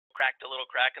cracked a little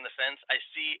crack in the fence, I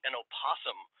see an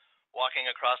opossum walking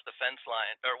across the fence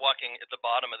line, or walking at the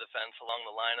bottom of the fence along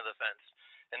the line of the fence.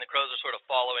 And the crows are sort of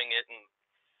following it and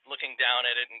looking down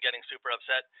at it and getting super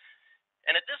upset.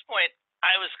 And at this point,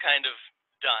 I was kind of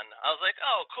done. I was like,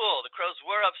 oh, cool. The crows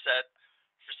were upset.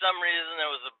 For some reason, there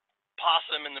was a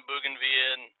possum in the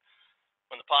bougainvillea, and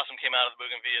when the possum came out of the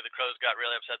bougainvillea, the crows got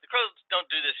really upset. The crows don't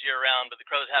do this year-round, but the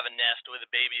crows have a nest with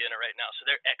a baby in it right now, so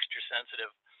they're extra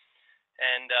sensitive.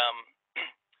 And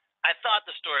I thought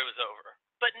the story was over.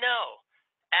 But no,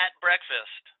 at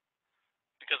breakfast,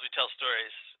 because we tell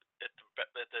stories at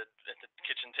the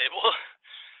kitchen table,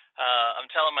 I'm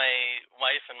telling my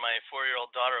wife and my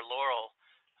 4-year-old daughter, Laurel,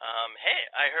 hey,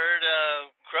 I heard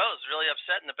crows really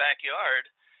upset in the backyard,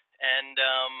 and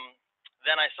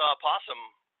then I saw a possum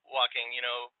walking,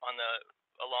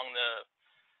 along the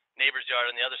neighbor's yard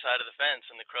on the other side of the fence,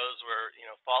 and the crows were,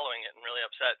 following it and really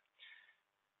upset.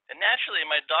 And naturally,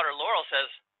 my daughter, Laurel, says,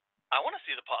 I want to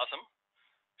see the possum.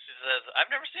 She says, I've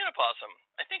never seen a possum.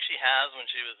 I think she has when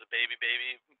she was a baby,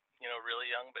 really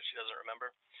young, but she doesn't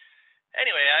remember.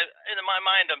 Anyway, in my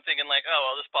mind, I'm thinking like, oh,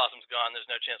 well, this possum's gone.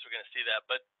 There's no chance we're going to see that.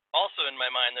 But also in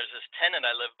my mind, there's this tenant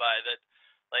I live by that,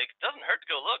 like, doesn't hurt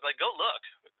to go look. Like, go look.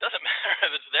 It doesn't matter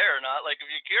if it's there or not. Like,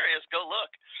 if you're curious, go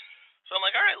look. So I'm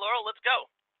like, all right, Laurel, let's go.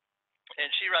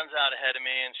 And she runs out ahead of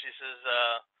me, and she says,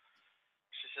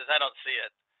 I don't see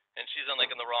it. And she's in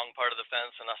the wrong part of the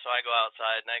fence, and so I go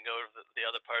outside and I go to the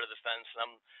other part of the fence, and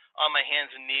I'm on my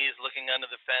hands and knees looking under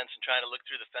the fence and trying to look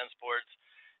through the fence boards.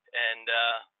 And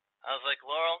I was like,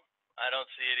 Laurel, I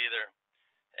don't see it either.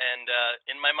 And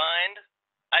in my mind,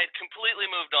 I had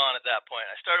completely moved on at that point.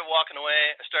 I started walking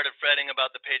away. I started fretting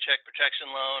about the paycheck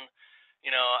protection loan.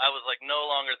 I was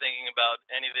no longer thinking about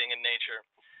anything in nature.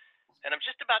 And I'm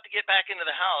just about to get back into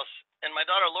the house, and my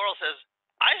daughter Laurel says,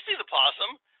 I see the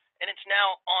possum. And it's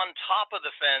now on top of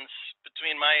the fence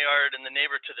between my yard and the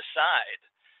neighbor to the side.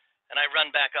 And I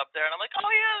run back up there, and I'm like, oh,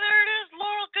 yeah, there it is,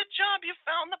 Laurel. Good job. You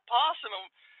found the possum. And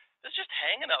it's just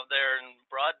hanging up there in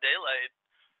broad daylight,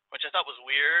 which I thought was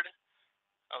weird.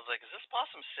 I was like, is this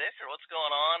possum sick or what's going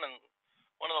on? And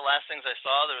one of the last things I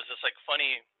saw, there was this,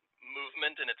 funny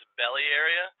movement in its belly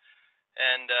area.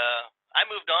 And I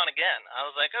moved on again. I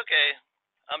was like, okay,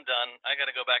 I'm done. I got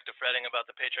to go back to fretting about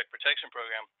the Paycheck Protection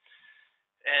Program.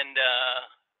 And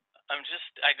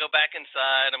I go back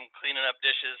inside, I'm cleaning up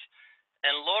dishes,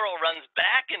 and Laurel runs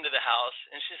back into the house,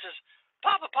 and she says,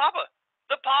 Papa,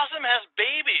 the possum has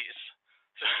babies.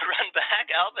 So I run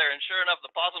back out there, and sure enough, the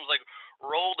possum's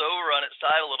rolled over on its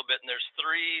side a little bit, and there's 3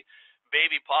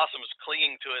 baby possums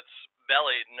clinging to its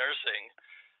belly, nursing.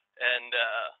 And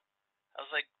I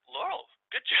was like, Laurel,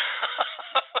 good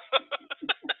job.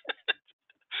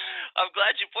 I'm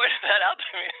glad you pointed that out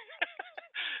to me.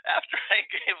 After I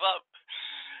gave up.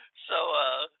 So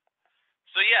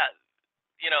yeah,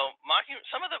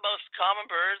 some of the most common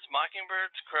birds,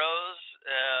 mockingbirds, crows,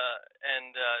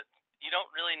 and you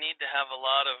don't really need to have a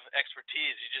lot of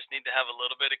expertise. You just need to have a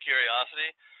little bit of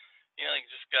curiosity. You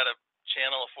just got to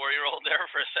channel a 4-year-old there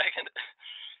for a second.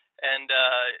 And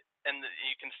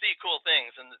you can see cool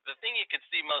things. And the thing you can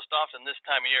see most often this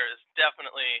time of year is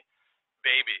definitely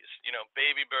babies.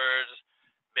 Baby birds,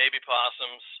 baby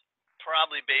possums,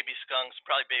 probably baby skunks,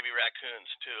 probably baby raccoons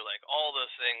too. All those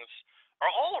things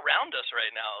are all around us right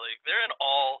now. They're in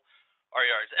all our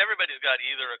yards. Everybody's got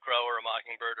either a crow or a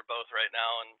mockingbird or both right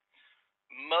now. And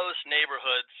most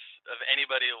neighborhoods of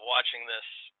anybody watching this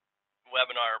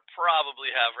webinar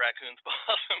probably have raccoons,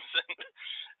 possums,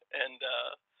 and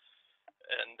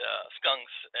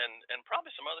skunks, and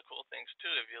probably some other cool things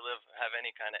too if you have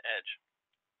any kind of edge.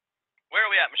 Where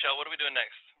are we at, Michelle? What are we doing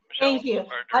next? Thank you.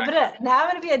 Now I'm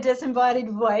going to be a disembodied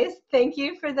voice. Thank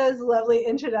you for those lovely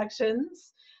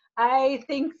introductions. I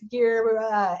think your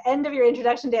end of your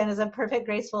introduction, Dan, is a perfect,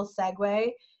 graceful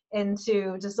segue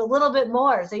into just a little bit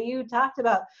more. So you talked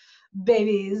about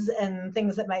babies and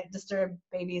things that might disturb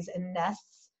babies in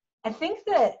nests. I think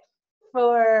that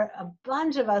for a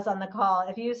bunch of us on the call,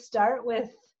 if you start with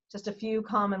just a few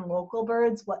common local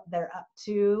birds, what they're up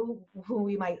to, who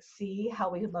we might see, how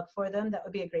we could look for them, that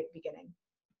would be a great beginning.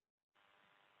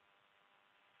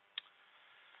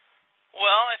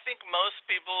 Well, I think most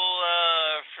people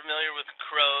are familiar with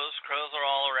crows. Crows are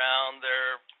all around.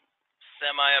 They're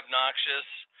semi-obnoxious,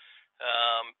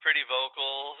 pretty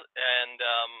vocal, and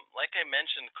like I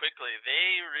mentioned quickly, they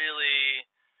really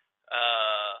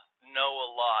know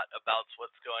a lot about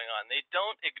what's going on. They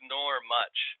don't ignore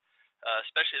much,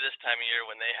 especially this time of year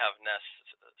when they have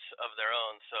nests of their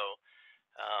own. So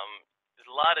there's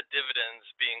a lot of dividends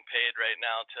being paid right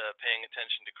now to paying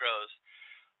attention to crows.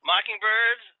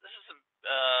 Mockingbirds, this is a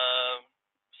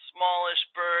smallish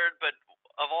bird,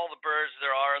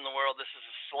 world, this is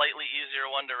a slightly easier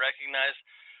one to recognize.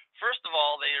 First of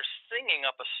all, they are singing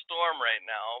up a storm right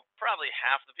now. Probably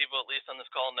half the people, at least on this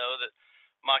call, know that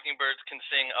mockingbirds can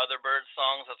sing other birds'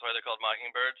 songs. That's why they're called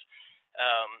mockingbirds.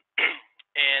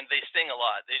 And they sing a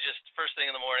lot. They just, first thing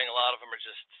in the morning, a lot of them are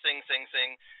just sing, sing,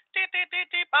 sing. It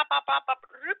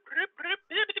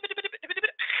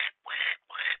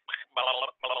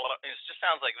just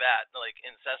sounds like that, like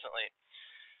incessantly.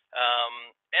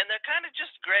 And they're kind of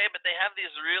just gray, but they have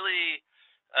these really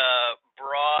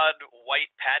broad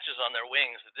white patches on their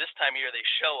wings. This time of year, they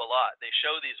show a lot. They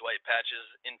show these white patches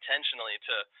intentionally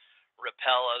to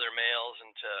repel other males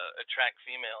and to attract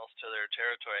females to their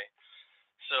territory.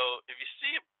 So if you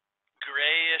see a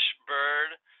grayish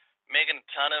bird making a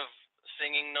ton of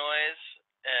singing noise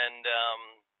and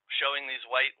showing these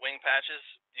white wing patches,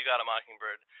 you got a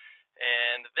mockingbird.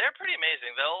 And they're pretty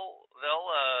amazing.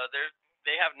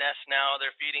 They have nests now.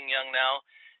 They're feeding young now,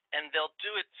 and they'll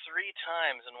do it 3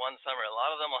 times in one summer. A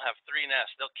lot of them will have 3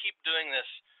 nests. They'll keep doing this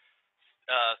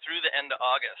through the end of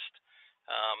August.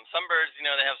 Some birds,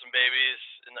 they have some babies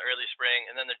in the early spring,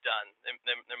 and then they're done.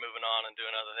 They're moving on and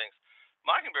doing other things.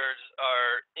 Mockingbirds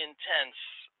are intense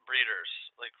breeders,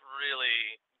 like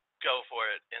really go for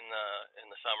it in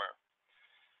the summer.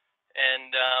 And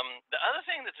the other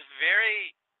thing that's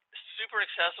very super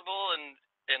accessible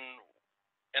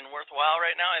and worthwhile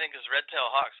right now, I think, is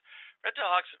red-tailed hawks. Red-tailed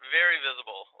hawks, very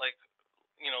visible. Like,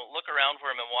 look around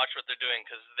for them and watch what they're doing,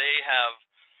 because they have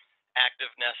active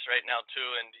nests right now too.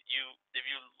 And if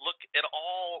you look at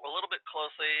all a little bit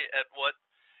closely at what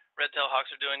red-tailed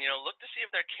hawks are doing, look to see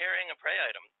if they're carrying a prey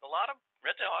item. A lot of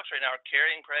red-tailed hawks right now are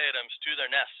carrying prey items to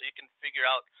their nests, so you can figure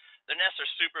out their nests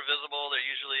are super visible. They're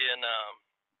usually in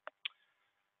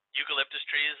eucalyptus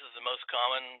trees is the most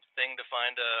common thing to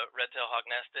find a red-tailed hawk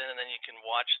nest in, and then you can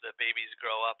watch the babies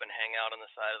grow up and hang out on the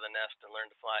side of the nest and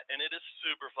learn to fly, and it is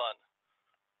super fun.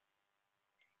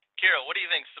 Kyra, what do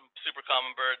you think is a super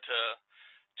common bird to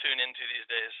tune into these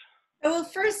days? Well,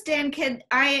 first, Dan, could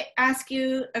I ask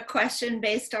you a question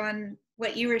based on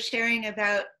what you were sharing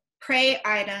about prey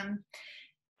item?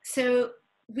 So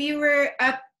we were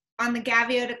up on the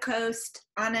Gaviota Coast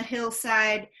on a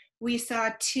hillside. We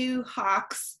saw 2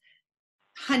 hawks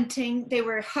hunting. They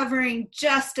were hovering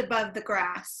just above the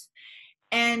grass.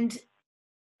 And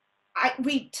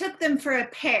we took them for a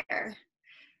pair.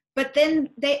 But then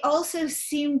they also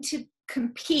seemed to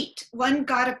compete. One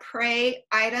got a prey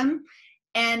item,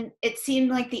 and it seemed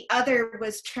like the other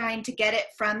was trying to get it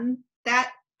from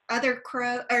that other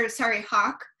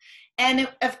hawk. And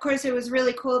of course, it was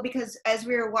really cool because as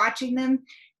we were watching them,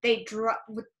 the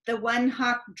one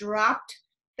hawk dropped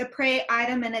the prey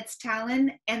item in its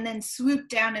talon and then swooped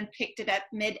down and picked it up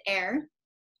mid-air.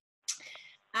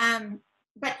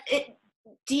 But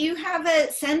do you have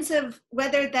a sense of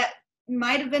whether that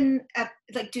might have been,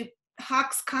 do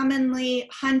hawks commonly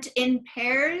hunt in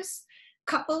pairs,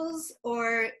 couples,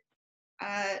 or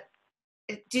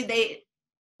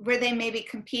were they maybe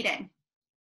competing?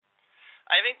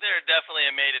 I think they're definitely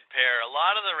a mated pair. A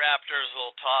lot of the raptors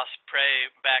will toss prey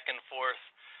back and forth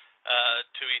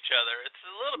to each other. It's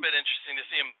a little bit interesting to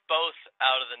see them both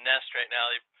out of the nest right now.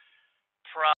 They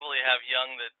probably have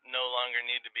young that no longer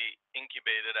need to be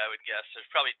incubated, I would guess.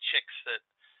 There's probably chicks that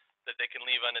they can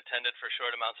leave unattended for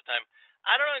short amounts of time.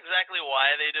 I don't know exactly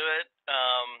why they do it,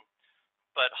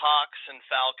 but hawks and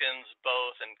falcons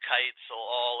both, and kites will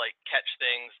all catch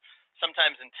things.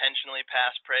 Sometimes intentionally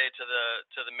pass prey to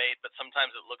the mate, but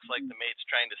sometimes it looks like the mate's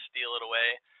trying to steal it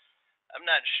away. I'm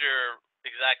not sure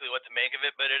exactly what to make of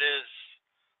it, but it is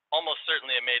almost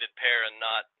certainly a mated pair and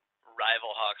not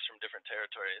rival hawks from different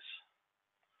territories.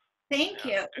 Thank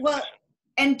you. Well,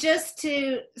 and just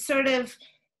to sort of,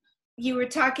 you were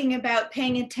talking about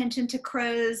paying attention to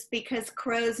crows because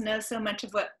crows know so much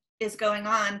of what is going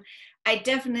on. I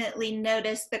definitely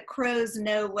noticed that crows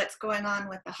know what's going on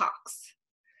with the hawks.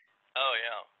 Oh,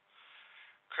 yeah.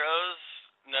 Crows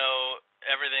know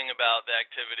everything about the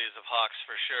activities of hawks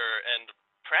for sure, and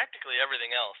practically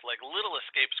everything else. Like, little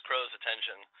escapes crows'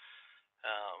 attention.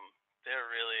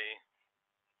 They're really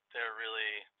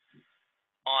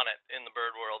on it in the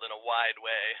bird world in a wide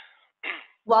way.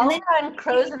 While we're on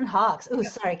crows and hawks, oh,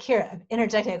 sorry, Kyra, I'm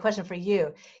interjecting a question for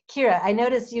you. Kyra, I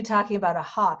noticed you talking about a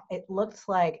hawk. It looked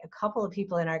like a couple of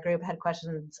people in our group had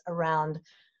questions around,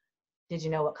 did you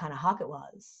know what kind of hawk it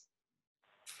was?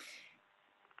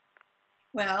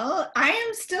 Well, I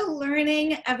am still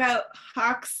learning about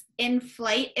hawks in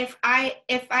flight. If I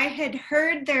had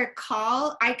heard their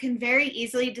call, I can very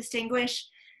easily distinguish.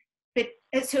 But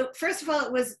so first of all,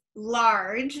 it was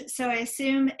large, so I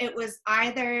assume it was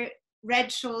either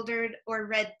red-shouldered or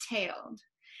red-tailed.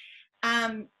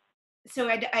 so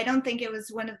I don't think it was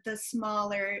one of the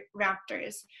smaller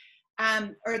raptors,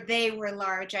 or they were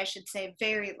large, I should say,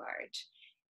 very large.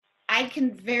 I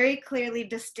can very clearly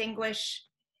distinguish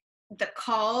the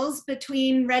calls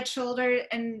between red-shouldered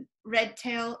and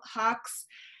red-tailed hawks,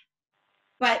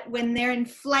 but when they're in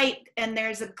flight and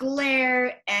there's a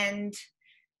glare and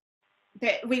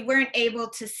we weren't able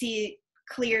to see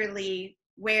clearly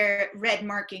where red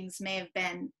markings may have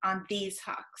been on these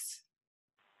hawks.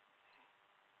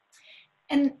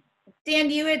 And Dan,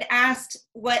 you had asked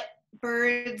what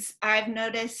birds I've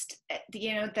noticed,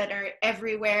 you know, that are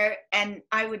everywhere, and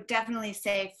I would definitely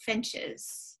say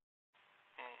finches.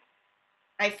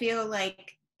 I feel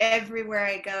like everywhere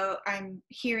I go, I'm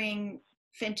hearing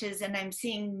finches and I'm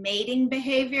seeing mating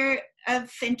behavior of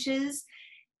finches.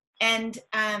 And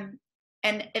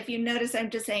if you notice, I'm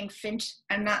just saying finch,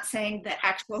 I'm not saying the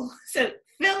actual, so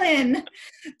fill in,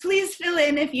 please fill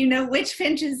in if you know which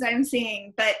finches I'm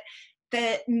seeing. But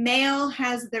the male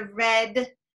has the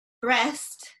red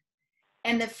breast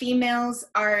and the females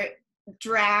are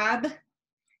drab.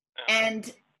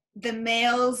 And the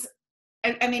males,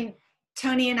 I mean,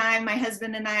 Tony and I, my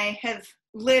husband and I, have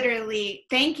literally,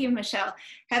 thank you, Michelle,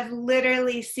 have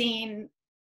literally seen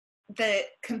the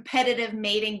competitive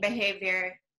mating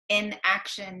behavior in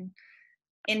action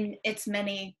in its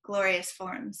many glorious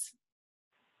forms.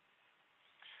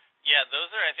 Yeah, those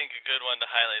are, I think, a good one to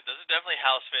highlight. Those are definitely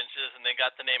house finches, and they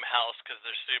got the name house because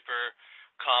they're super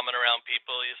common around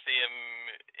people. You see them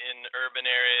in urban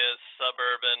areas,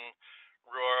 suburban,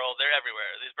 rural. They're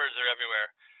everywhere. These birds are everywhere.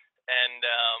 And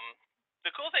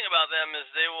the cool thing about them is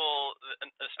they will,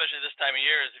 especially this time of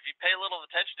year, is if you pay a little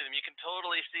attention to them, you can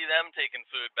totally see them taking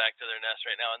food back to their nest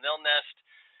right now. And they'll nest,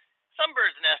 some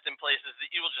birds nest in places that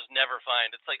you will just never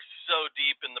find. It's like so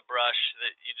deep in the brush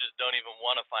that you just don't even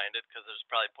want to find it because there's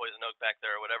probably poison oak back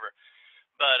there or whatever.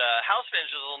 But house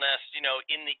finches will nest, you know,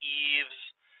 in the eaves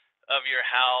of your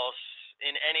house,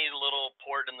 in any little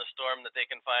port in the storm that they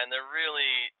can find. They're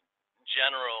really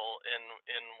general in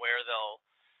where they'll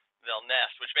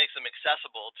nest, which makes them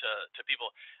accessible to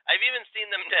people. I've even seen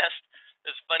them nest.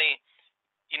 It's funny,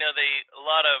 you know, a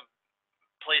lot of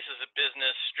places of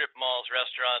business, strip malls,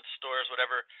 restaurants, stores,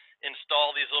 whatever,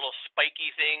 install these little spiky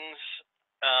things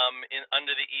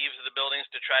under the eaves of the buildings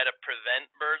to try to prevent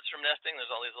birds from nesting.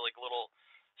 There's all these like little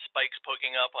spikes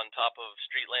poking up on top of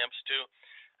street lamps too.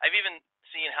 I've even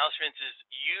seen house finches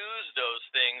use those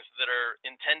things that are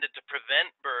intended to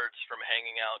prevent birds from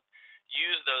hanging out,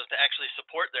 use those to actually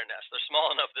support their nest. They're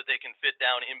small enough that they can fit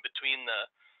down in between the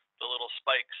little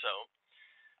spikes. So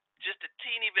just a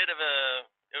teeny bit of it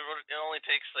only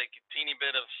takes like a teeny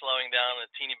bit of slowing down, a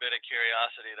teeny bit of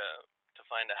curiosity to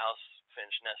find a house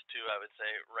finch nest too, I would say,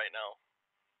 right now.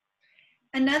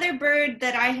 Another bird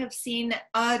that I have seen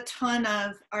a ton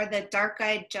of are the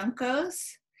dark-eyed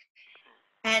juncos.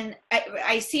 And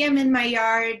I see them in my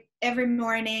yard every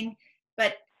morning,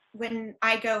 but when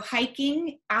I go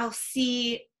hiking, I'll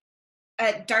see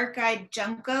a dark-eyed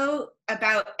junco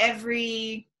about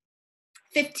every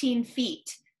 15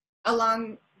 feet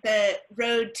along the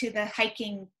road to the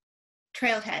hiking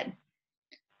trailhead.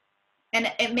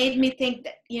 And it made me think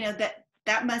that, you know,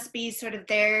 that must be sort of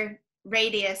their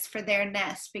radius for their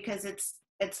nest, because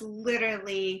it's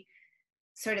literally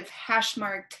sort of hash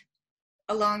marked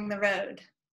along the road.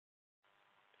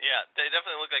 Yeah, they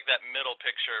definitely look like that middle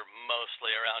picture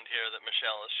mostly around here that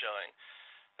Michelle is showing.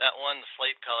 That one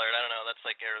slate colored, I don't know, that's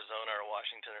like Arizona or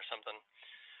Washington or something.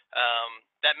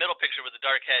 That middle picture with the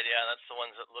dark head, yeah, that's the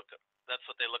ones that's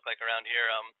what they look like around here.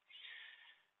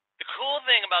 The cool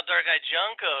thing about dark-eyed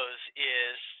juncos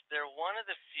is they're one of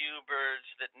the few birds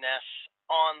that nests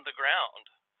on the ground.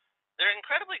 They're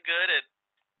incredibly good at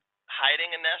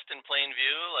hiding a nest in plain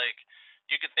view. Like,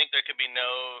 you could think there could be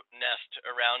no nest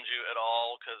around you at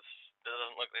all because it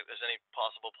doesn't look like there's any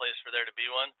possible place for there to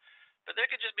be one. But there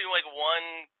could just be like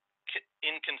one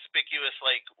inconspicuous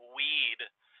like weed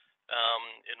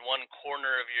in one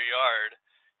corner of your yard,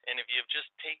 and if you just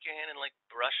take your hand and like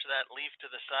brush that leaf to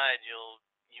the side,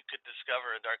 you could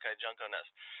discover a dark-eyed junco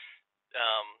nest.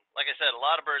 Like I said, a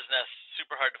lot of birds nest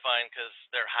super hard to find because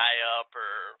they're high up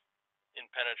or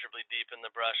impenetrably deep in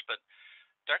the brush, but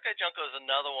dark-eyed junco is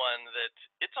another one that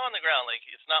it's on the ground. Like,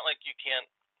 it's not like you can't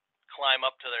climb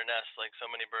up to their nest like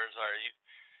so many birds are.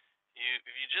 If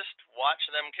you just watch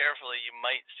them carefully, you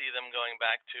might see them going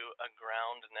back to a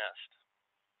ground nest.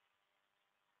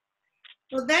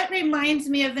 Well, that reminds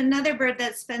me of another bird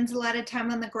that spends a lot of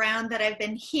time on the ground that I've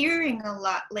been hearing a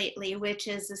lot lately, which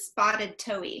is a spotted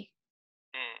towhee.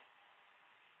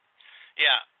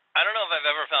 Yeah. I don't know if I've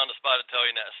ever found a spotted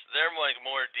towhee nest. They're like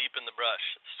more deep in the brush.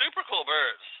 Super cool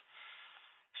birds.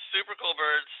 super cool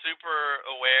birds, super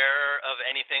aware of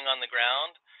anything on the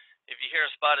ground. If you hear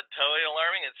a spotted towhee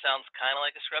alarming, it sounds kind of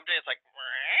like a scrub jay. It's like,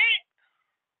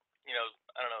 you know,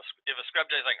 I don't know, if a scrub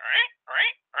jay is like,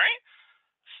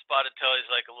 spotted towhee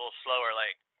is like a little slower,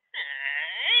 like,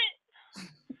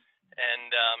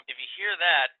 and if you hear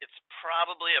that, it's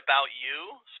probably about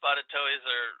you. Spotted towhees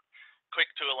are quick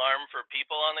to alarm for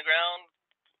people on the ground,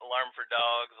 alarm for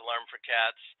dogs, alarm for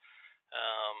cats,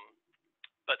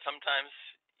 but sometimes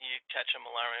you catch them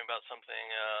alarming about something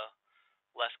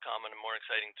less common and more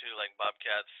exciting too, like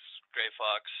bobcats, gray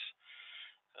fox,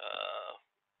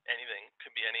 anything.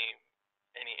 Could be any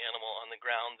animal on the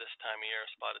ground this time of year. A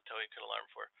spotted towhee could alarm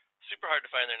for. Super hard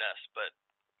to find their nest, but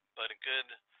a good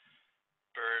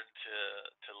bird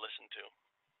to listen to.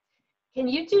 Can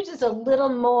you do just a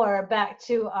little more back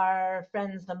to our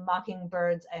friends, the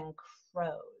mockingbirds and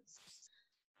crows?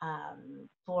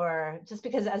 Just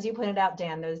because, as you pointed out,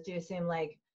 Dan, those do seem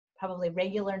like probably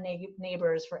regular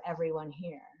neighbors for everyone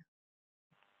here.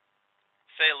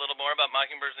 Say a little more about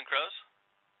mockingbirds and crows?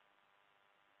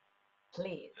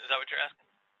 Please. Is that what you're asking?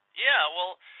 Yeah,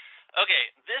 well,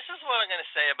 okay, this is what I'm going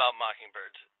to say about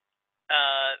mockingbirds.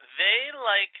 They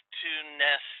like to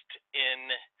nest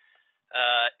in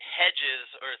hedges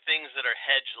or things that are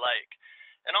hedge-like,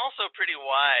 and also pretty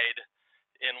wide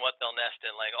in what they'll nest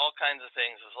in, like all kinds of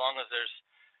things, as long as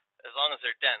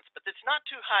they're dense. But it's not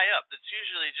too high up. It's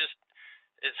usually just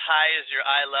as high as your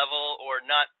eye level, or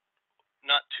not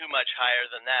too much higher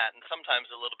than that, and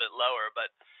sometimes a little bit lower,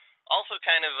 but also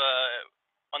kind of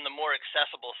on the more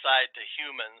accessible side to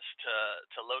humans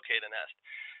to locate a nest.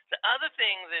 The other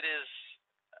thing that is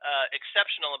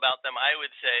exceptional about them, I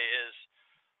would say, is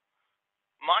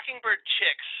mockingbird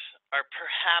chicks are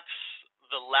perhaps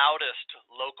the loudest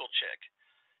local chick.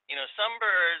 You know, some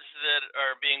birds that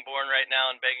are being born right now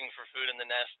and begging for food in the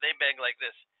nest, they beg like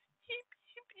this. Heep,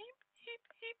 heep, heep, heep,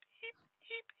 heep, heep,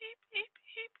 heep, heep, heep,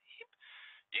 heep, heep.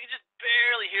 You can just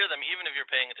barely hear them, even if you're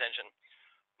paying attention.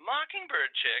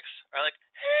 Mockingbird chicks are like,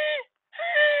 hey,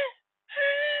 hey,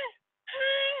 hey,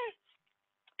 hey.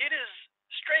 It is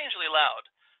strangely loud.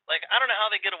 Like, I don't know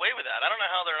how they get away with that. I don't know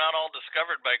how they're not all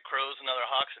discovered by crows and other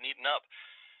hawks and eaten up.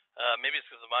 Maybe it's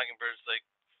because the mockingbirds like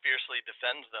fiercely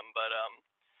defends them, but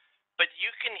you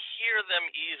can hear them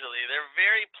easily. They're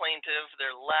very plaintive,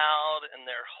 they're loud, and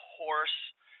they're hoarse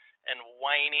and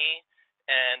whiny,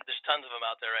 and there's tons of them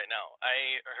out there right now.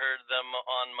 I heard them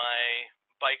on my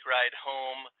bike ride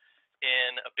home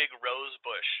in a big rose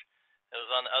bush. It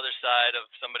was on the other side of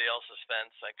somebody else's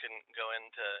fence. I couldn't go in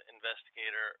to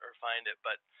investigate or find it,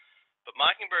 but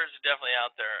mockingbirds are definitely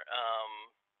out there.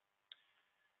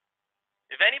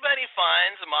 If anybody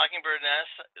finds a mockingbird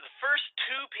nest, the first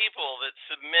 2 people that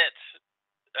submit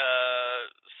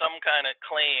some kind of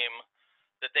claim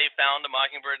that they found a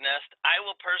mockingbird nest, I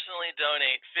will personally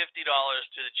donate $50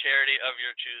 to the charity of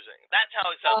your choosing. That's how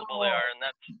accessible they are, and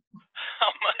that's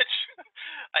how much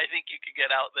I think you could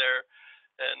get out there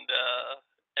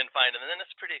and find them. And then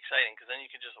it's pretty exciting, because then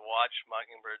you can just watch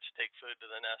mockingbirds take food to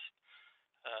the nest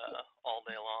all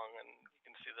day long, and you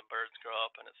can see the birds grow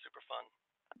up, and it's super fun.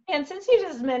 And since you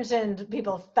just mentioned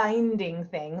people finding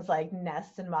things like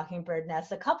nests and mockingbird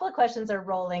nests, a couple of questions are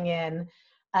rolling in.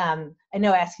 I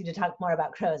know I asked you to talk more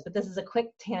about crows, but this is a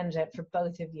quick tangent for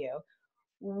both of you.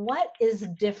 What is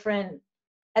different?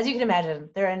 As you can imagine,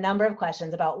 there are a number of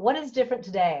questions about what is different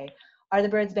today. Are the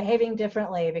birds behaving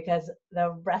differently because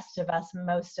the rest of us,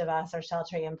 most of us, are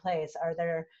sheltering in place? Are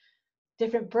there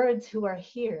different birds who are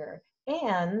here?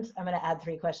 And I'm going to add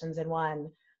 3 questions in one.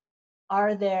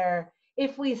 Are there,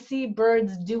 if we see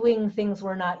birds doing things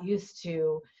we're not used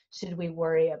to, should we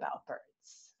worry about birds?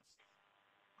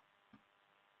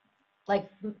 Like,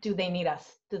 do they need us?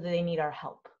 Do they need our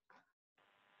help?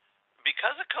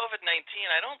 Because of COVID-19,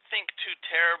 I don't think too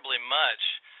terribly much.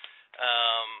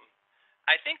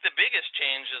 I think the biggest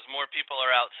change is more people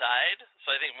are outside,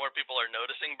 so I think more people are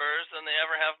noticing birds than they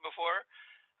ever have before.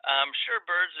 I'm sure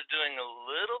birds are doing a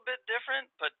little bit different,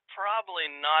 but probably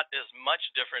not as much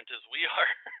different as we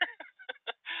are.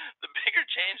 The bigger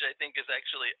change, I think, is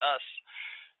actually us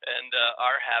and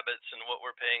our habits and what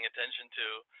we're paying attention to,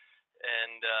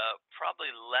 and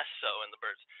probably less so in the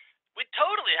birds. We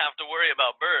totally have to worry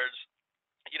about birds.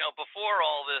 You know, before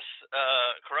all this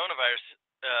coronavirus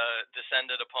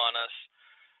descended upon us,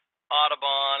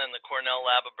 Audubon and the Cornell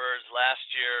Lab of Birds last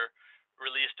year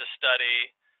released a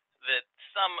study that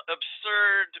some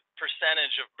absurd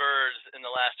percentage of birds in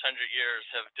the last 100 years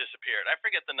have disappeared. I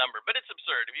forget the number, but it's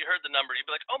absurd. If you heard the number, you'd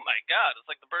be like, oh my God, it's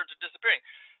like the birds are disappearing.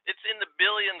 It's in the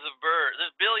billions of birds.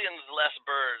 There's billions less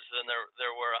birds than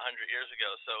there were 100 years ago.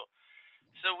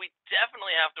 So we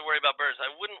definitely have to worry about birds.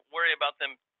 I wouldn't worry about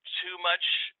them too much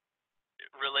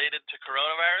related to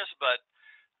coronavirus, but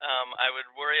I would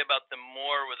worry about them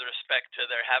more with respect to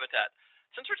their habitat.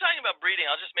 Since we're talking about breeding,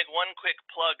 I'll just make one quick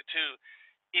plug too.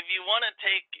 If you want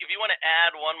to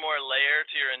add one more layer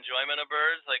to your enjoyment of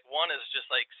birds, like one is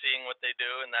just like seeing what they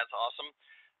do, and that's awesome.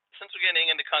 Since we're getting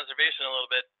into conservation a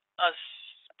little bit,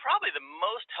 probably the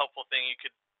most helpful thing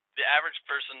the average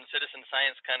person, citizen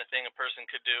science kind of thing a person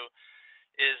could do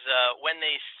is when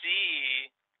they see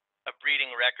a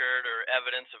breeding record or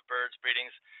evidence of bird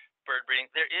breeding,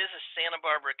 there is a Santa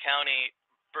Barbara County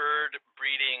bird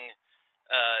breeding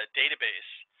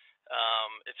database.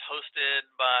 It's hosted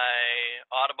by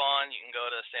Audubon. You can go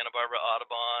to Santa Barbara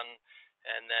Audubon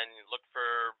and then look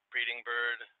for breeding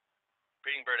bird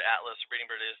atlas, breeding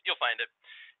bird is, you'll find it.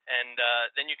 And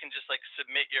then you can just like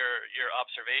submit your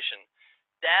observation.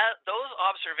 Those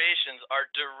observations are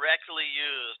directly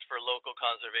used for local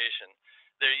conservation.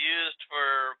 They're used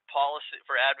for policy,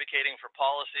 for advocating for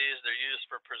policies. They're used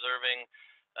for preserving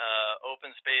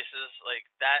open spaces. Like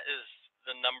that is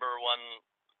the number one,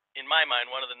 in my mind,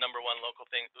 one of the number one local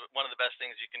things, one of the best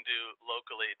things you can do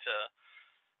locally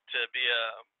to be a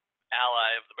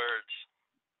ally of the birds.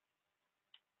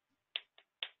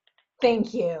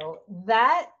 Thank you.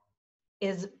 That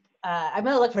is, I'm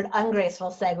going to look for an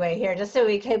ungraceful segue here, just so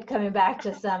we keep coming back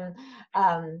to some,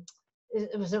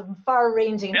 it was a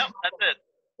far-ranging. Yep, that's it.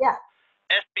 Yeah.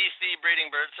 SBC Breeding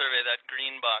Bird Survey, that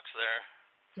green box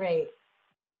there. Great.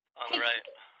 On the right.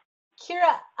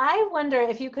 Kyra, I wonder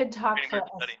if you could talk for a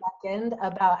second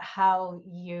about how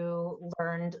you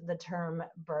learned the term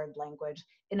bird language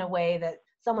in a way that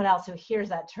someone else who hears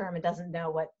that term and doesn't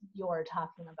know what you're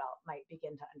talking about might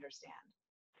begin to understand.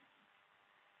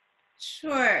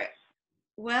 Sure.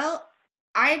 Well,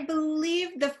 I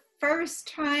believe the first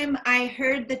time I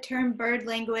heard the term bird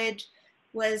language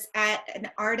was at an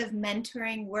Art of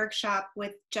Mentoring workshop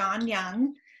with John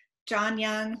Young. John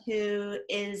Young, who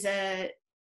is a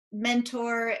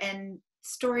mentor and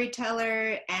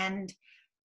storyteller and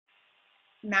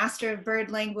master of bird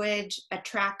language, a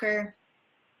tracker.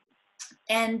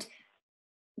 And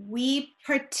we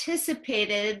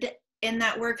participated in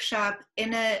that workshop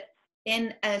in a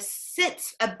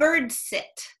bird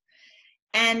sit.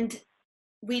 And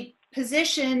we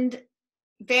positioned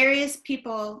various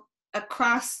people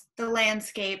across the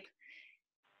landscape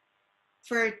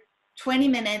for 20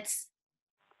 minutes.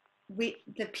 The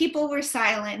people were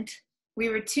silent. We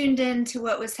were tuned in to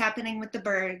what was happening with the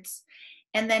birds.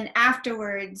 And then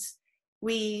afterwards,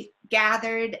 we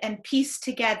gathered and pieced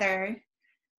together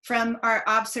from our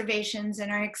observations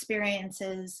and our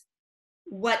experiences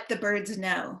what the birds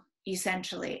know,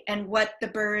 essentially, and what the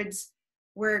birds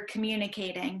were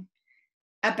communicating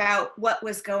about what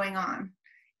was going on.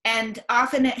 And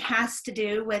often it has to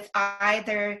do with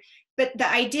but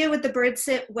the idea with the bird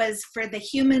sit was for the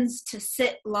humans to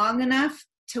sit long enough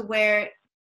to where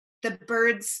the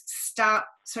birds stop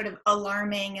sort of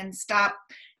alarming and stop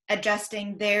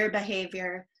adjusting their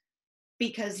behavior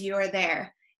because you're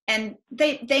there. And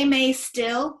they may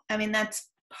still, I mean, that's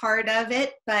part of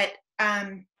it, but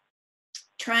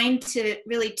trying to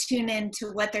really tune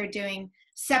into what they're doing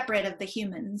separate of the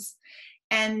humans.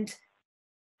 And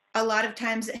a lot of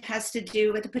times it has to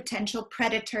do with a potential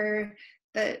predator.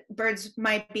 The birds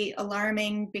might be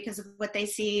alarming because of what they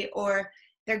see, or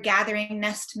they're gathering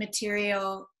nest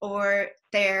material, or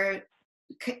they're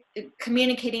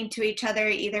communicating to each other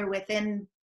either within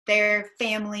their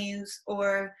families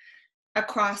or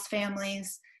across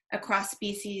families, across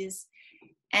species.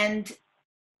 And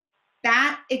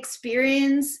that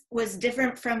experience was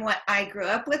different from what I grew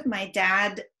up with. My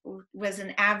dad was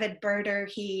an avid birder.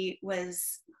 He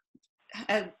was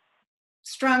a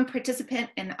strong participant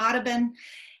in Audubon.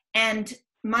 And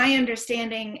my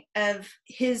understanding of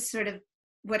his sort of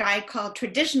what I call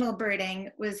traditional birding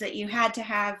was that you had to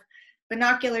have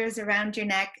binoculars around your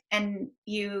neck and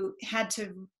you had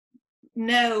to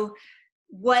know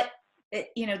what,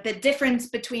 the difference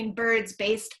between birds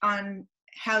based on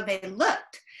how they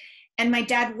looked. And my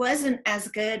dad wasn't as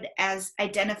good as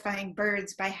identifying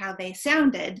birds by how they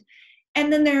sounded.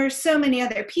 And then there are so many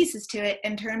other pieces to it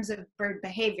in terms of bird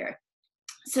behavior.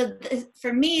 So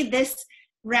for me, this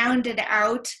rounded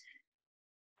out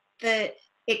the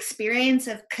experience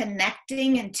of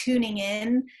connecting and tuning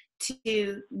in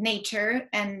to nature,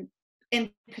 and in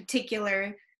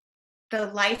particular, the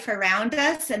life around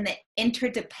us and the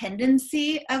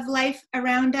interdependency of life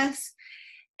around us,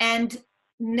 and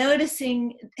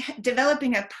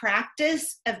developing a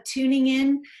practice of tuning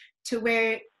in to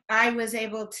where I was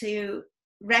able to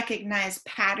recognize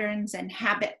patterns and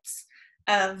habits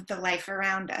of the life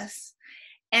around us.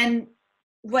 And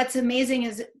what's amazing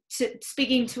is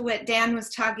speaking to what Dan was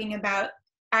talking about,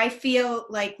 I feel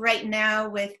like right now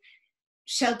with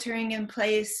sheltering in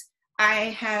place, I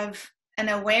have an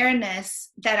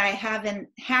awareness that I haven't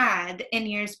had in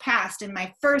years past. And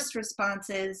my first response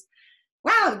is,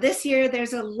 wow, this year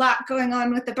there's a lot going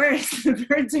on with the birds. The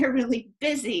birds are really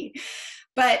busy.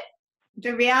 But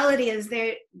the reality is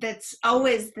that's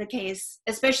always the case,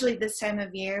 especially this time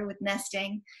of year with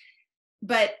nesting.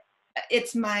 But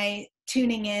it's my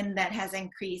tuning in that has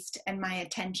increased and my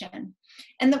attention.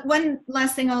 And the one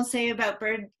last thing I'll say about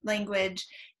bird language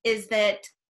is that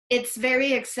it's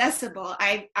very accessible.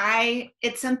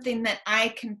 It's something that I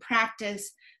can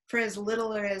practice for as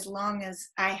little or as long as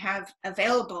I have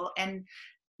available. And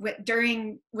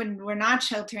when we're not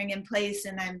sheltering in place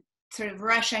and I'm sort of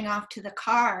rushing off to the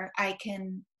car, I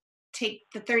can take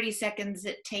the 30 seconds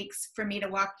it takes for me to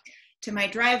walk to my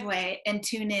driveway and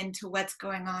tune in to what's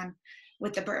going on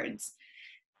with the birds.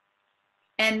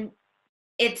 And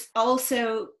it's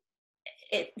also,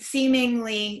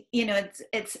 seemingly,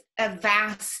 it's a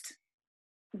vast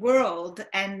world,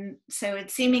 and so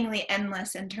it's seemingly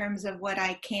endless in terms of what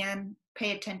I can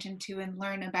pay attention to and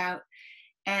learn about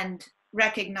and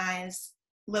recognize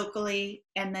locally,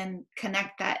 and then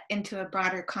connect that into a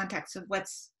broader context of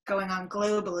what's going on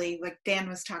globally, like Dan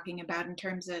was talking about in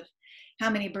terms of how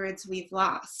many birds we've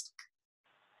lost.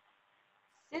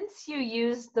 Since you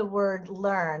used the word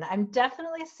learn, I'm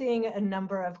definitely seeing a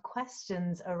number of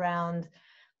questions around,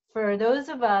 for those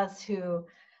of us who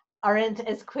aren't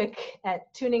as quick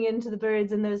at tuning into the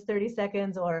birds in those 30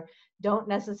 seconds, or don't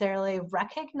necessarily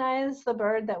recognize the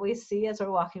bird that we see as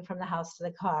we're walking from the house to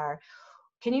the car.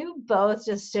 Can you both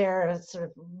just share, sort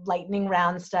of lightning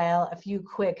round style, a few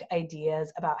quick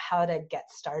ideas about how to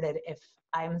get started if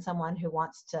I'm someone who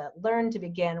wants to learn to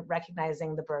begin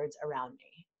recognizing the birds around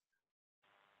me?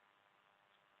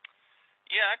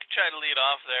 Yeah, I could try to lead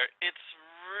off there.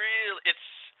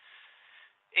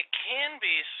 It can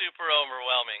be super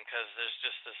overwhelming because there's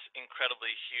just this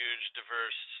incredibly huge,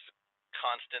 diverse,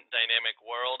 constant, dynamic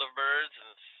world of birds,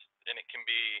 and it can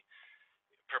be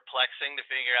perplexing to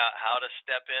figure out how to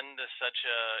step into such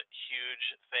a huge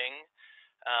thing.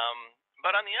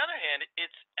 But on the other hand,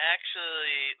 it's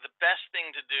actually the best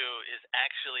thing to do is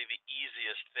actually the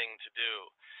easiest thing to do.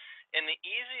 And the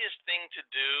easiest thing to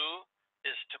do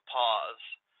is to pause.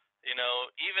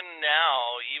 Even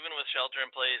now, even with shelter in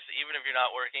place, even if you're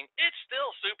not working, it's still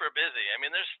super busy. I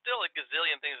mean, there's still a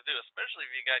gazillion things to do, especially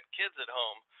if you got kids at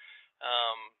home.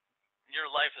 Your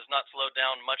life is not slowed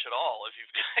down much at all if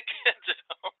you've got kids at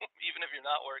home, even if you're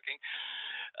not working.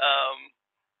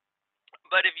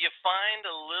 But if you find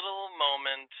a little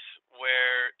moment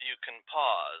where you can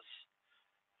pause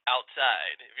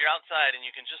outside, if you're outside and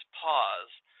you can just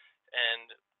pause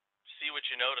and see what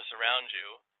you notice around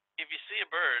you, if you see a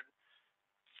bird,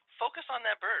 focus on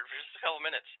that bird for just a couple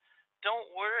minutes.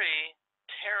 Don't worry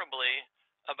terribly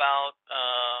about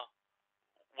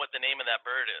what the name of that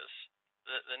bird is.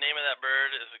 The name of that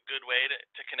bird is a good way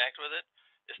to connect with it.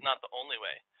 It's not the only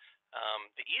way.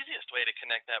 The easiest way to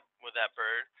connect with that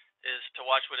bird is to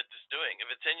watch what it's doing.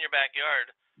 If it's in your backyard,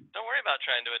 don't worry about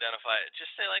trying to identify it. Just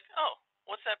say like, oh,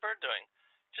 what's that bird doing?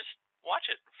 Just watch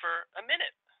it for a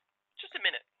minute. Just a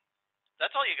minute.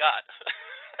 That's all you got.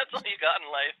 That's all you got in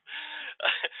life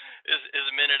is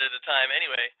a minute at a time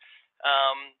anyway.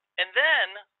 And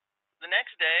then the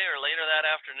next day or later that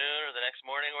afternoon or the next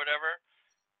morning or whatever,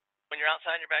 when you're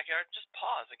outside in your backyard, just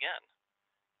pause again.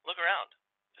 Look around.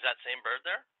 Is that same bird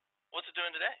there? What's it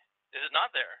doing today? Is it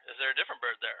not there? Is there a different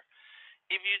bird there?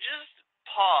 If you just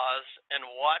pause and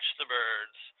watch the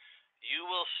birds, you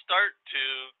will start to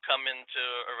come into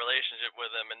a relationship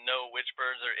with them and know which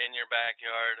birds are in your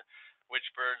backyard, which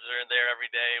birds are there every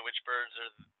day, which birds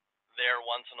are there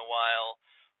once in a while,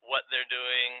 what they're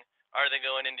doing. Are they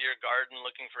going into your garden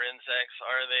looking for insects?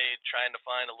 Are they trying to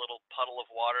find a little puddle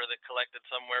of water that collected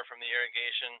somewhere from the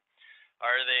irrigation?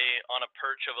 Are they on a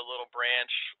perch of a little branch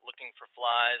looking for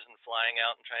flies and flying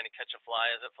out and trying to catch a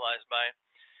fly as it flies by?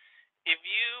 If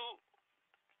you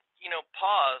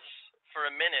pause for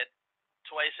a minute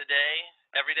twice a day,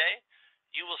 every day,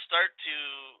 you will start to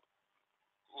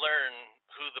learn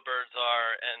who the birds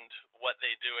are and what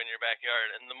they do in your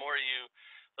backyard. And the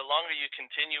longer you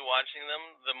continue watching them,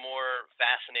 the more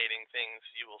fascinating things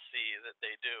you will see that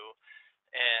they do.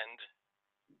 And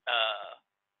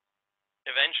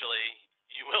eventually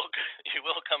you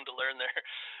will come to learn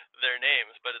their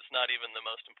names, but it's not even the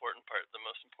most important part. The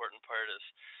most important part is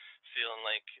feeling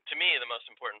like, to me, the most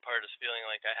important part is feeling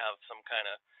like I have some kind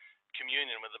of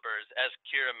communion with the birds. As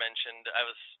Kyra mentioned, I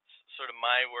was sort of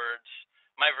my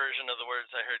version of the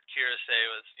words I heard Kyra say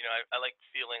was, I like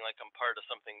feeling like I'm part of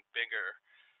something bigger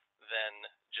than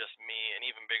just me, and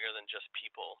even bigger than just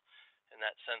people. And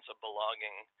that sense of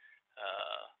belonging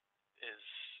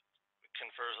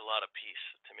confers a lot of peace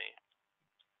to me.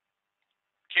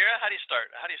 Kyra, how do you start?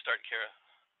 Kyra?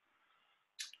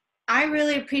 I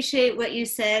really appreciate what you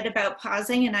said about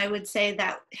pausing, and I would say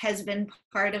that has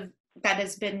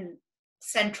been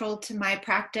central to my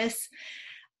practice.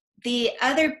 The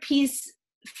other piece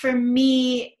for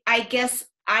me, I guess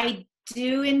I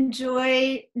do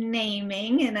enjoy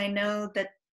naming, and I know that,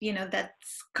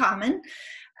 that's common.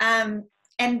 And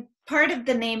part of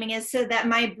the naming is so that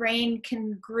my brain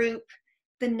can group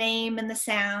the name and the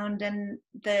sound and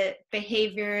the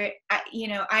behavior.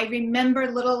 I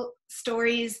remember little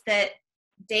stories that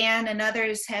Dan and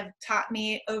others have taught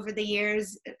me over the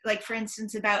years, like for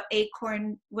instance about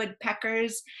acorn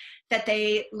woodpeckers, that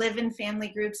they live in family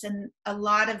groups and a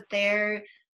lot of their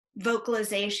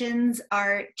vocalizations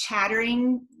are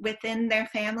chattering within their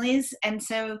families. And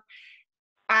so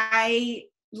I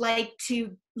like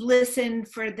to listen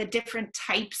for the different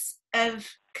types of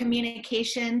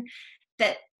communication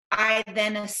that I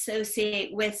then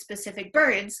associate with specific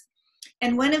birds.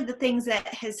 And one of the things that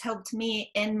has helped me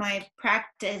in my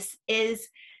practice is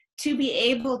to be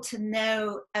able to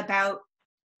know about,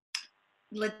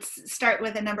 let's start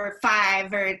with a number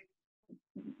 5 or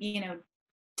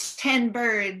 10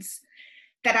 birds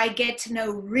that I get to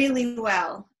know really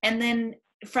well. And then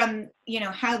from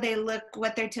how they look,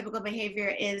 what their typical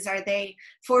behavior is, are they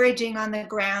foraging on the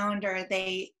ground, or are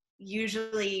they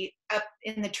usually up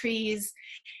in the trees,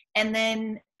 and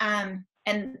then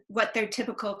and what their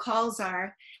typical calls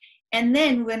are. And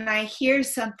then when I hear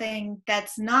something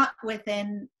that's not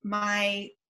within my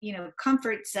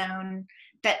comfort zone,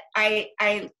 that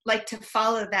I like to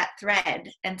follow that thread.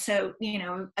 And so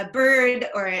a bird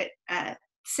or a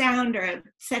sound or a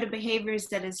set of behaviors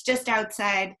that is just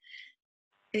outside,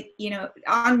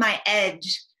 on my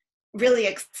edge, really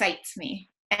excites me.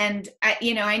 And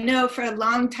I know for a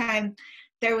long time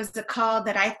there was a call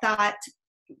that I thought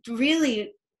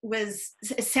really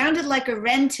it sounded like a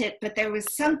wren-tit, but there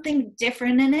was something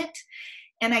different in it,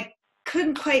 and I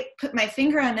couldn't quite put my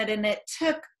finger on it. And it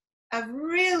took a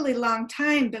really long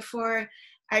time before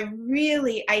I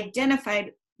really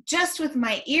identified, just with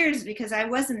my ears, because I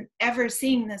wasn't ever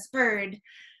seeing this bird,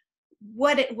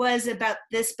 what it was about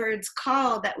this bird's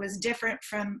call that was different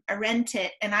from a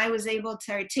wren-tit. And I was able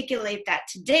to articulate that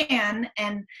to Dan,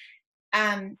 and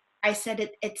I said,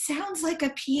 it sounds like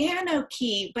a piano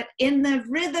key, but in the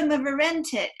rhythm of a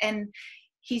wren-tit. And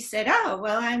he said, oh,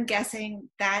 well, I'm guessing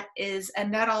that is a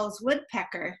Nuttall's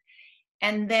woodpecker.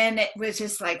 And then it was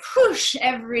just like, whoosh,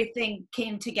 everything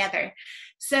came together.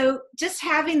 So just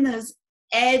having those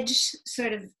edge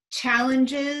sort of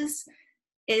challenges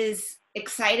is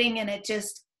exciting, and it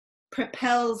just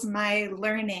propels my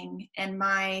learning and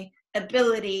my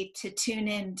ability to tune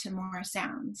in to more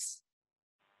sounds.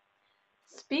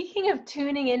 Speaking of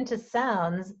tuning into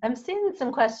sounds, I'm seeing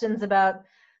some questions about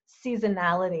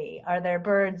seasonality. Are there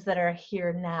birds that are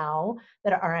here now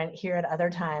that aren't here at other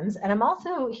times? And I'm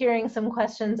also hearing some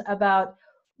questions about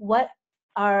what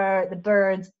are the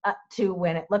birds up to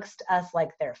when it looks to us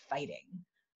like they're fighting.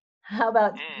 How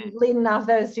about leading off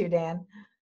those two, Dan?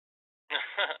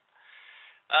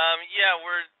 Yeah,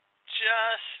 we're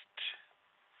just,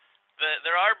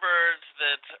 there are birds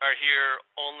that are here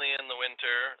only in the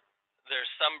winter. There's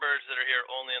some birds that are here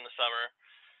only in the summer,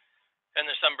 and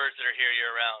there's some birds that are here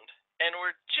year-round. And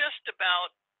we're just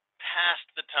about past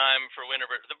the time for winter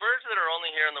birds. The birds that are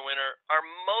only here in the winter are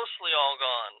mostly all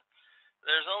gone.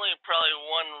 There's only probably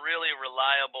one really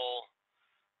reliable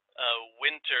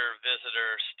winter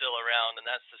visitor still around, and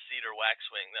that's the cedar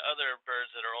waxwing. The other birds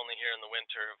that are only here in the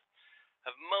winter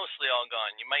have mostly all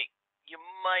gone. You might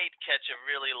catch a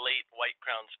really late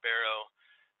white-crowned sparrow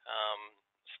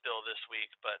still this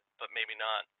week, but maybe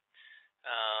not.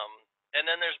 And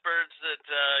then there's birds that,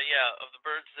 of the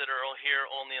birds that are here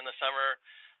only in the summer,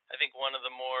 I think one of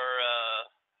the more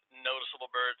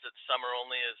noticeable birds that's summer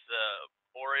only is the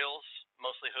orioles,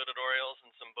 mostly hooded orioles,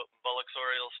 and some Bullock's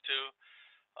orioles too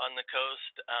on the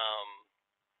coast.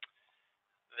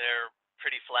 They're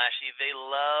pretty flashy. They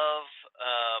love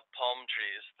palm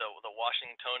trees, the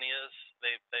Washingtonias.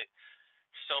 They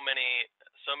so many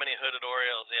hooded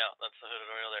orioles. Yeah, that's the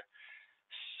hooded oriole there.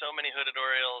 So many hooded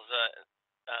orioles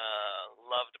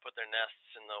love to put their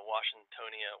nests in the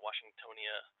Washingtonia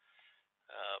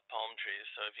palm trees.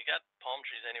 So if you got palm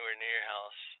trees anywhere near your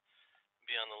house,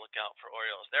 be on the lookout for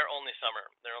orioles. They're only summer.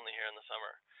 They're only here in the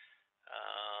summer.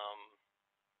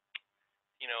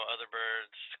 Other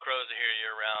birds, crows are here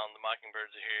year-round. The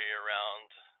mockingbirds are here year-round.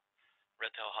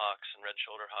 Red-tailed hawks and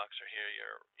red-shouldered hawks are here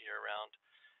year-round.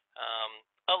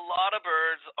 A lot of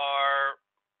birds are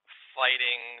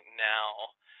fighting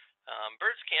now.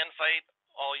 Birds can fight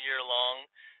all year long.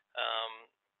 Um,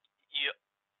 you,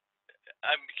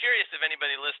 I'm curious if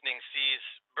anybody listening sees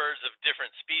birds of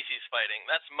different species fighting.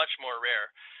 That's much more rare.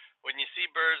 When you see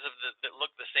birds that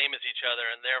look the same as each other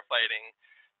and they're fighting,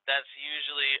 that's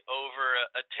usually over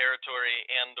a territory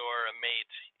and or a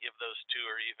mate, if those two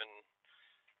are even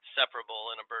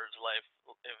separable in a bird's life.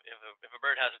 If a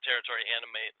bird has a territory and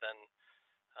a mate, then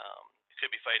it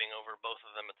could be fighting over both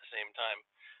of them at the same time.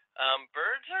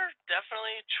 Birds are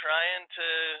definitely trying to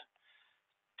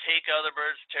take other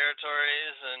birds'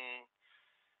 territories and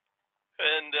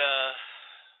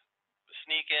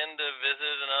sneak in to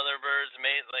visit another bird's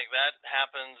mate. Like that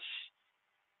happens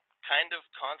kind of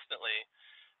constantly,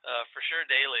 for sure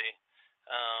daily.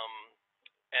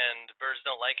 And birds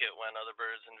don't like it when other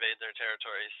birds invade their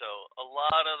territory. So a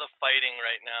lot of the fighting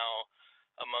right now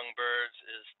among birds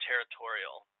is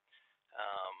territorial.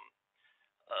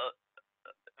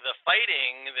 The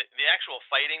fighting, the actual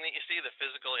fighting that you see, the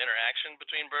physical interaction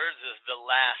between birds is the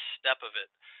last step of it.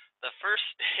 The first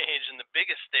stage and the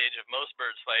biggest stage of most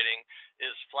birds fighting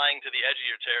is flying to the edge of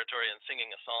your territory and singing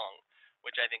a song,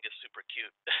 which I think is super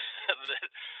cute. that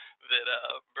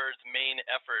birds' main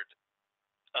effort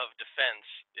of defense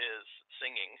is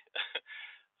singing.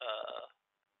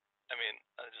 I mean,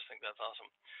 I just think that's awesome.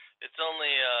 It's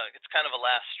only it's kind of a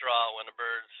last straw when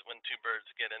two birds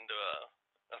get into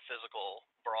a physical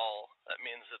brawl. That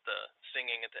means that the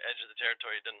singing at the edge of the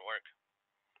territory didn't work.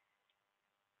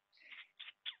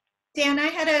 Dan,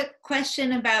 I had a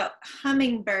question about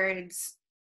hummingbirds.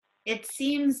 It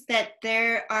seems that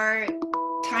there are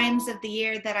times of the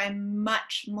year that I'm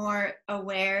much more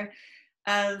aware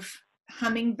of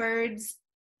hummingbirds'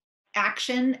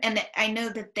 action, and I know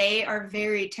that they are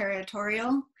very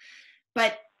territorial,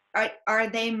 but are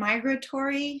they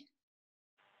migratory?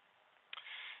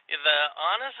 The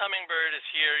honest hummingbird is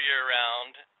here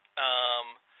year-round.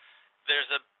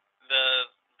 There's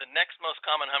the next most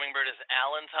common hummingbird is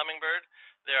Allen's hummingbird.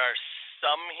 There are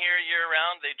some here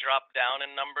year-round. They drop down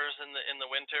in numbers in the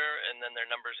winter, and then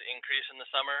their numbers increase in the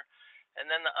summer.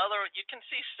 And then you can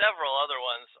see several other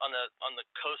ones on the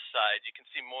coast side. You can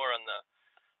see more on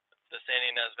the San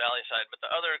Ynez Valley side, but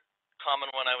the other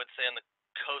common one I would say on the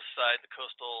coast side, the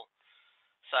coastal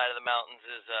side of the mountains,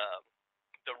 is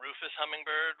the rufous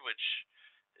hummingbird, which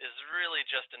is really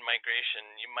just in migration.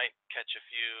 You might catch a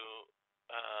few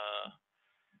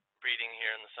breeding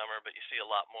here in the summer, but you see a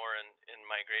lot more in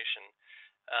migration.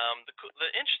 The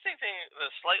interesting thing, the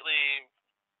slightly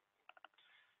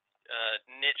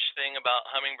niche thing about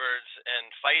hummingbirds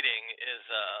and fighting is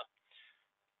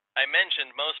I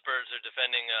mentioned most birds are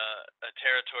defending a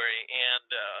territory and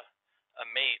a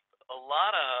mate. A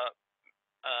lot of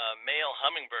male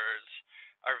hummingbirds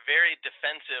are very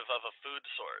defensive of a food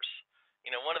source. You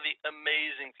know, one of the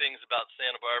amazing things about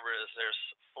Santa Barbara is there's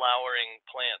flowering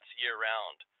plants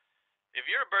year-round. If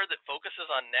you're a bird that focuses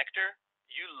on nectar,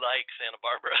 you like Santa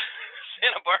Barbara.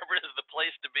 Santa Barbara is the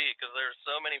place to be because there's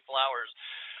so many flowers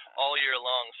all year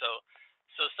long. So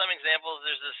some examples,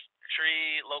 there's this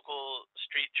local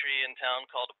street tree in town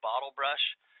called a bottle brush.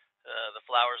 The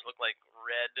flowers look like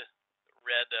red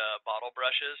bottle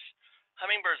brushes.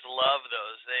 Hummingbirds love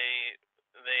those.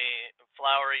 They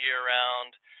flower year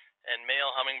round, and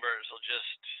male hummingbirds will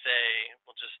just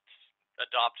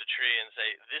adopt a tree and say,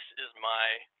 "This is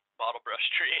my bottle brush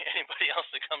tree. Anybody else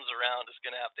that comes around is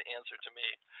going to have to answer to me."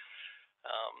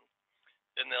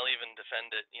 And they'll even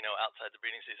defend it, outside the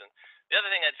breeding season. The other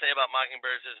thing I'd say about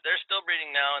mockingbirds is they're still breeding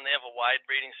now, and they have a wide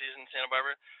breeding season in Santa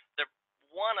Barbara. They're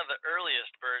one of the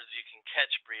earliest birds you can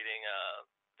catch breeding.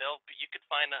 You could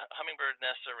find hummingbird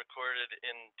nests are recorded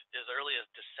in as early as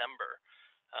December,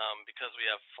 because we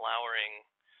have flowering,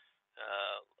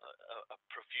 a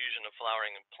profusion of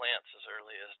flowering plants as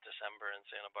early as December in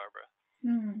Santa Barbara.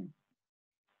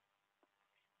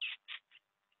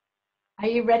 Are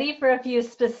you ready for a few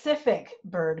specific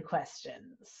bird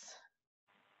questions?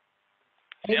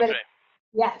 Anybody?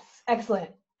 Yes,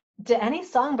 excellent. Do any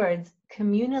songbirds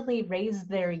communally raise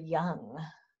their young?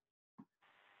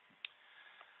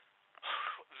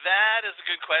 That is a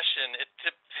good question. It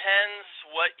depends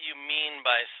what you mean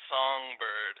by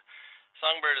songbird.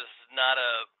 Songbird is not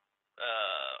a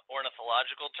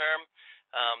ornithological term.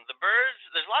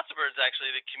 There's lots of birds actually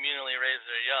that communally raise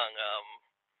their young.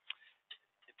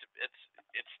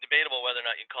 It's debatable whether or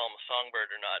not you call them a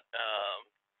songbird or not.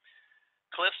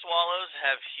 Cliff swallows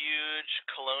have huge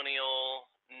colonial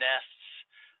nests.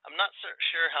 I'm not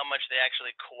sure how much they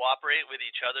actually cooperate with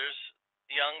each other's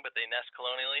young, but they nest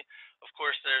colonially. Of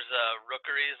course, there's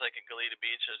rookeries, like at Goleta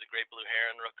Beach. There's a great blue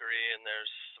heron rookery, and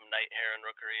there's some night heron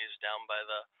rookeries down by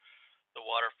the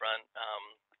waterfront.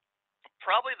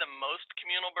 Probably the most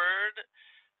communal bird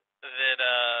that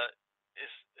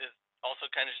is also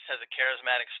kind of just has a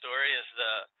charismatic story is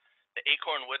the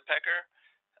acorn woodpecker.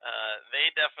 They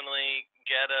definitely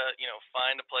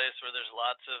find a place where there's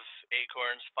lots of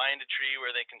acorns, find a tree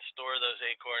where they can store those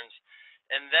acorns,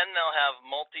 and then they'll have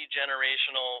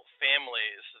multi-generational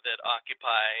families that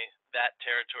occupy that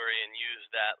territory and use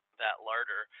that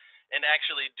larder, and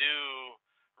actually do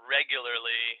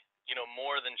regularly,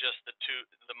 more than just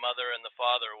the mother and the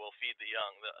father will feed the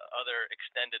young. The other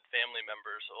extended family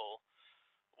members will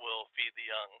feed the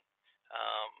young.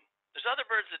 There's other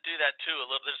birds that do that too.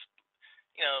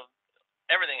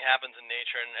 Everything happens in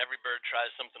nature, and every bird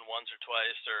tries something once or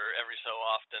twice or every so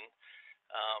often.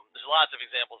 There's lots of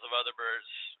examples of other birds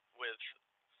with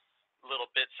little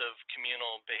bits of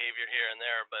communal behavior here and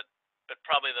there, but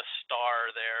probably the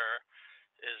star there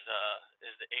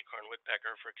is the acorn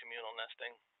woodpecker for communal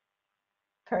nesting.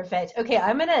 Perfect. Okay,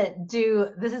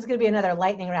 this is gonna be another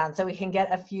lightning round so we can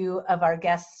get a few of our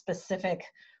guests' specific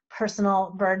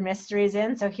personal bird mysteries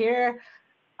in. So here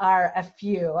are a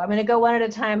few. I'm gonna go one at a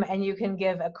time and you can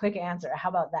give a quick answer. How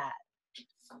about that?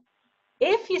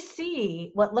 If you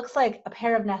see what looks like a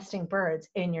pair of nesting birds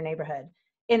in your neighborhood,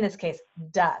 in this case,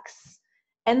 ducks,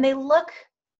 and they look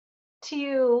to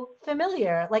you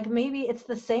familiar, like maybe it's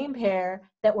the same pair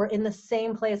that were in the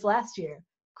same place last year,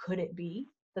 could it be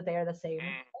that they are the same?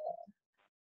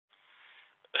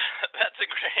 That's a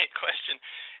great question.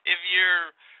 If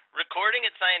you're recording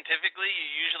it scientifically, you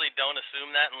usually don't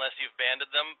assume that unless you've banded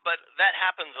them, but that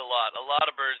happens a lot. A lot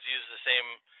of birds use the same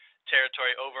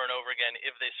territory over and over again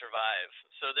if they survive.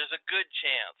 So there's a good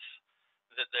chance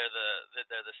that they're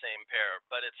the same pair,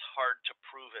 but it's hard to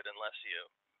prove it unless you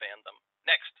band them.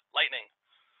 Next, lightning.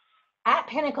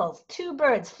 At Pinnacles, 2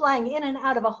 birds flying in and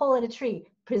out of a hole in a tree,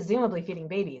 presumably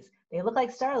feeding babies. They look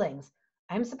like starlings.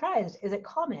 I'm surprised. Is it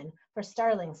common for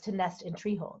starlings to nest in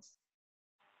tree holes?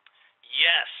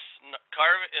 Yes.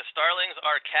 Starlings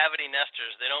are cavity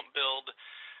nesters. They don't build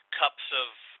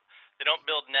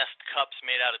nest cups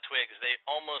made out of twigs.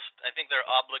 I think they're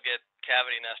obligate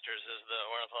cavity nesters is the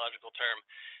ornithological term.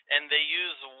 And they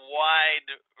use wide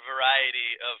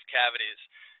variety of cavities.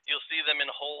 You'll see them in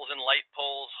holes in light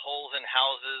poles, holes in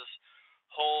houses,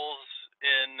 holes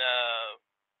in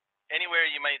anywhere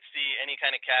you might see any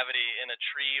kind of cavity in a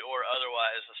tree or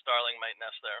otherwise, a starling might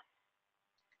nest there.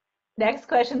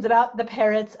 Next question's about the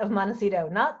parrots of Montecito.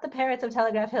 Not the parrots of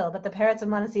Telegraph Hill, but the parrots of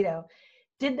Montecito.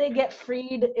 Did they get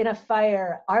freed in a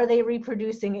fire? Are they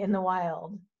reproducing in the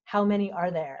wild? How many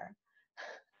are there?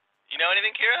 You know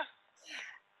anything, Kyra?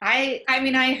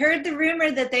 I heard the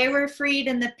rumor that they were freed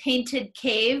in the Painted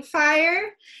Cave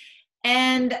fire,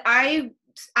 and I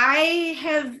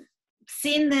have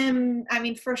seen them,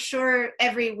 for sure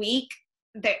every week.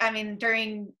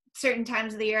 During certain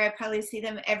times of the year, I probably see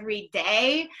them every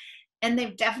day, and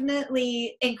they've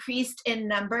definitely increased in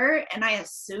number, and I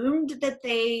assumed that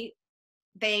they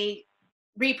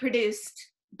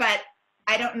reproduced, but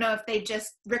I don't know if they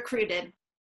just recruited.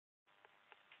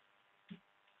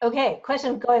 Okay,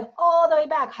 question going all the way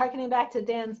back, harkening back to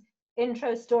Dan's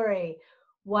intro story.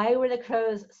 Why were the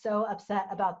crows so upset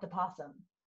about the possum?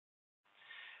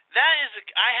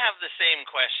 I have the same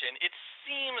question. It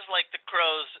seems like the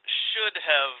crows should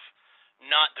have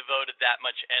not devoted that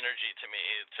much energy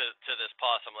to this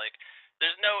possum. Like,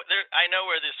 I know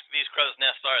where these crows'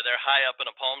 nests are. They're high up in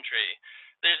a palm tree.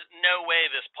 There's no way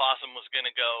this possum was going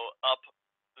to go up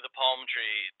the palm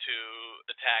tree to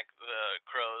attack the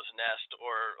crow's nest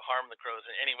or harm the crows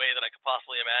in any way that I could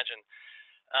possibly imagine.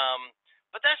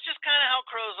 But that's just kind of how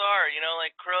crows are,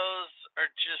 like crows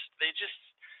are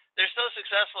they're so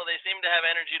successful, they seem to have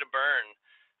energy to burn.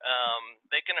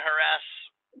 They can harass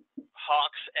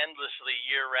hawks endlessly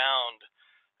year round.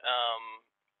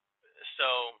 So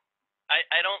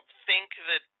I don't think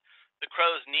that the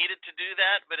crows needed to do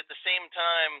that, but at the same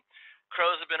time,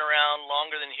 crows have been around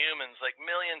longer than humans, like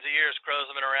millions of years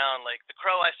crows have been around. Like the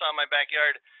crow I saw in my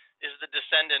backyard is the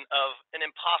descendant of an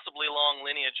impossibly long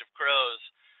lineage of crows.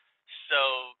 So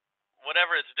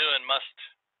whatever it's doing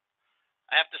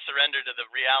I have to surrender to the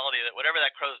reality that whatever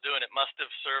that crow's doing, it must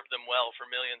have served them well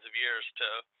for millions of years to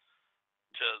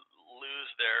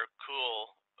lose their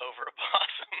cool over a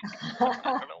possum.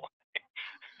 I don't know why.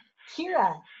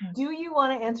 Kyra, do you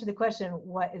want to answer the question,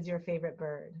 what is your favorite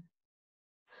bird?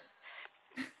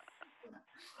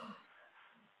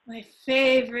 My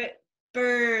favorite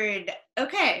bird.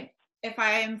 Okay, if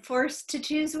I am forced to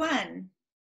choose one,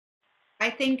 I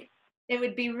think it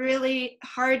would be really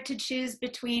hard to choose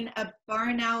between a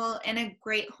barn owl and a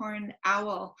great horned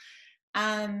owl.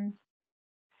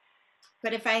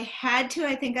 But if I had to,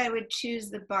 I think I would choose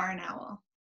the barn owl.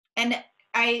 And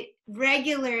I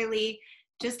regularly,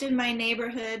 just in my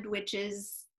neighborhood, which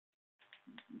is,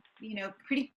 you know,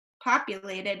 pretty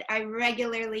populated, I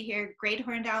regularly hear great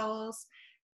horned owls,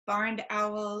 barn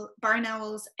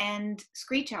owls, and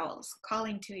screech owls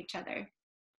calling to each other.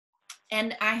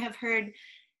 And I have heard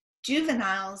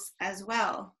juveniles as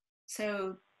well.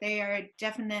 So they are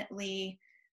definitely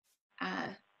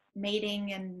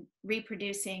mating and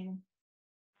reproducing,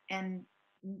 and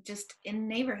just in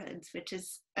neighborhoods, which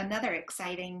is another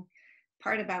exciting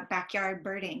part about backyard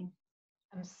birding.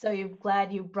 I'm so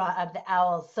glad you brought up the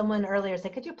owls. Someone earlier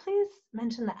said, could you please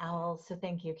mention the owls? So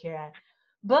thank you, Kyra.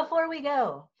 Before we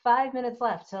go, 5 minutes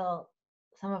left till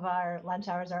some of our lunch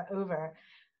hours are over.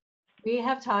 We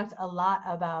have talked a lot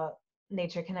about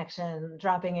nature connection,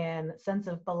 dropping in, sense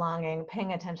of belonging,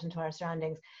 paying attention to our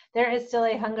surroundings. There is still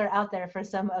a hunger out there for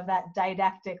some of that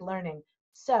didactic learning.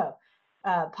 So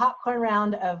popcorn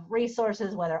round of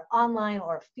resources, whether online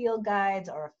or field guides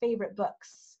or favorite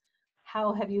books.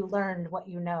 How have you learned what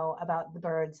you know about the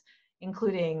birds,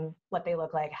 including what they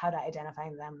look like, how to identify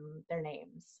them, their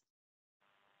names?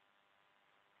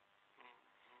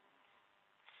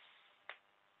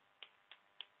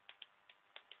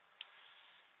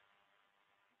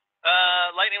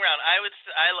 Lightning round. I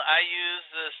use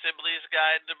the Sibley's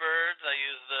Guide to Birds. I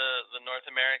use the North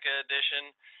America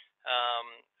edition.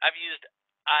 I've used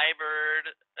iBird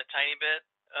a tiny bit,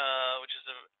 which is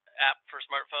an app for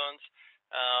smartphones.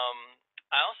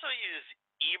 I also use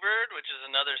eBird, which is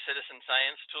another citizen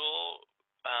science tool,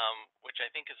 which I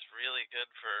think is really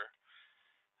good for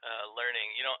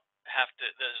learning. You don't have to.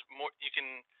 There's more. You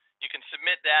can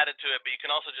submit data to it, but you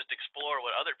can also just explore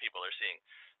what other people are seeing.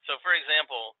 So, for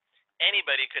example,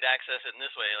 anybody could access it in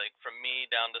this way, like from me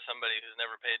down to somebody who's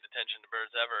never paid attention to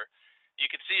birds ever. You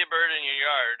could see a bird in your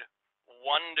yard,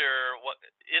 wonder, what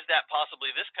is that possibly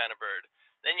this kind of bird?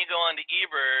 Then you go on to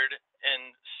eBird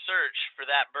and search for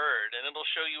that bird, and it'll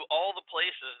show you all the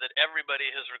places that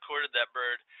everybody has recorded that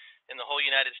bird in the whole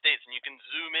United States, and you can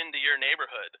zoom into your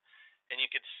neighborhood, and you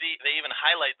could see, they even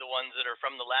highlight the ones that are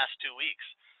from the last 2 weeks.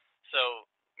 So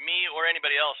me or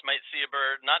anybody else might see a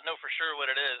bird, not know for sure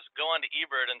what it is, go on to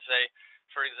eBird and say,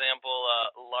 for example,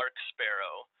 lark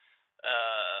sparrow.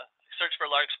 Search for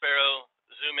lark sparrow,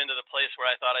 zoom into the place where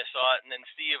I thought I saw it, and then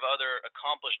see if other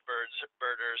accomplished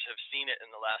birders have seen it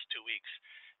in the last 2 weeks.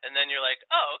 And then you're like,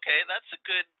 oh, okay, that's a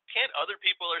good, other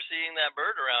people are seeing that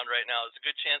bird around right now. It's a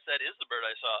good chance that is the bird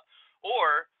I saw.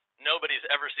 Or nobody's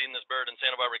ever seen this bird in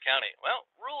Santa Barbara County. Well,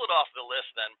 rule it off the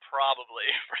list then, probably,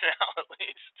 for now at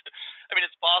least. I mean,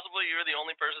 it's possible you're the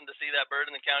only person to see that bird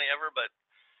in the county ever, but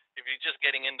if you're just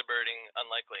getting into birding,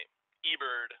 unlikely.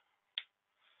 eBird.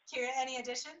 Kyra, any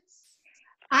additions?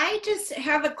 I just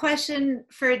have a question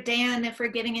for Dan, if we're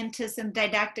getting into some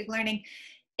didactic learning.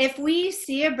 If we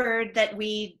see a bird that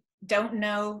we don't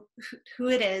know who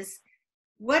it is,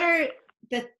 what are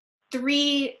the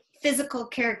 3 physical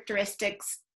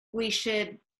characteristics we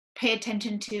should pay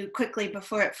attention to quickly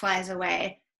before it flies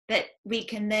away that we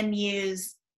can then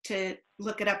use to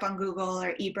look it up on Google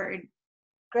or eBird?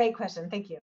 Great question, thank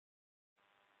you.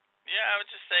 Yeah, I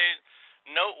would just say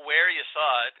note where you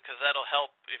saw it, because that'll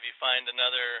help if you find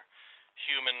another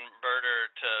human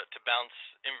birder to bounce.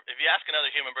 If you ask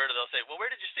another human birder, they'll say, well, where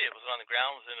did you see it? Was it on the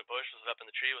ground? Was it in a bush? Was it up in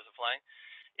the tree? Was it flying?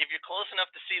 If you're close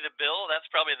enough to see the bill, that's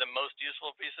probably the most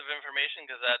useful piece of information,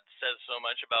 because that says so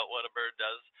much about what a bird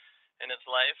does in its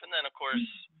life. And then, of course,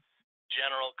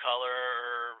 general color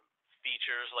or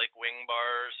features like wing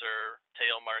bars or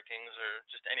tail markings or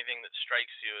just anything that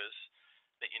strikes you as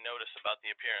that you notice about the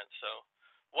appearance. So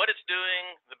what it's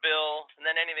doing, the bill, and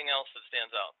then anything else that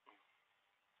stands out.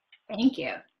 Thank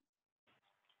you.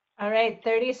 All right,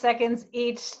 30 seconds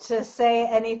each to say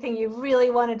anything you really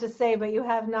wanted to say, but you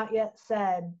have not yet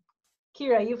said.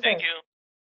 Kyra, you first. Thank you.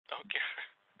 Okay.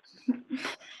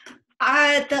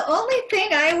 The only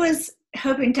thing I was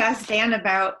hoping to ask Dan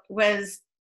about was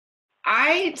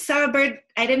I saw a bird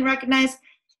I didn't recognize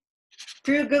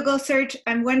through Google search.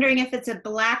 I'm wondering if it's a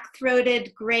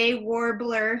black-throated gray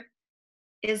warbler.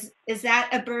 Is that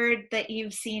a bird that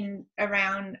you've seen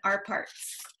around our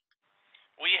parts?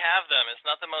 We have them. It's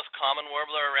not the most common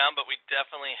warbler around, but we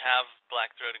definitely have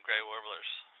black-throated gray warblers.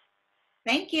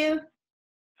 Thank you.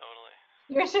 Totally.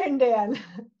 Your turn, Dan.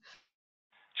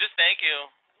 Just thank you.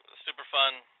 Super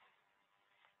fun.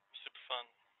 Super fun.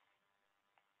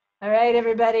 All right,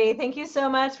 everybody. Thank you so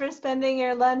much for spending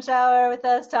your lunch hour with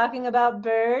us talking about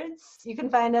birds. You can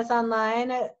find us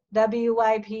online at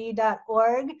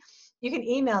wyp.org. You can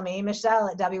email me,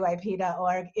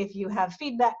 michelle@wyp.org. If you have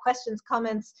feedback, questions,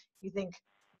 comments, you think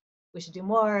we should do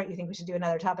more, you think we should do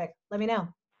another topic, let me know.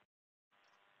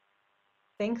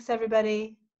 Thanks,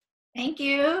 everybody. Thank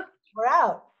you. We're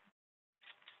out.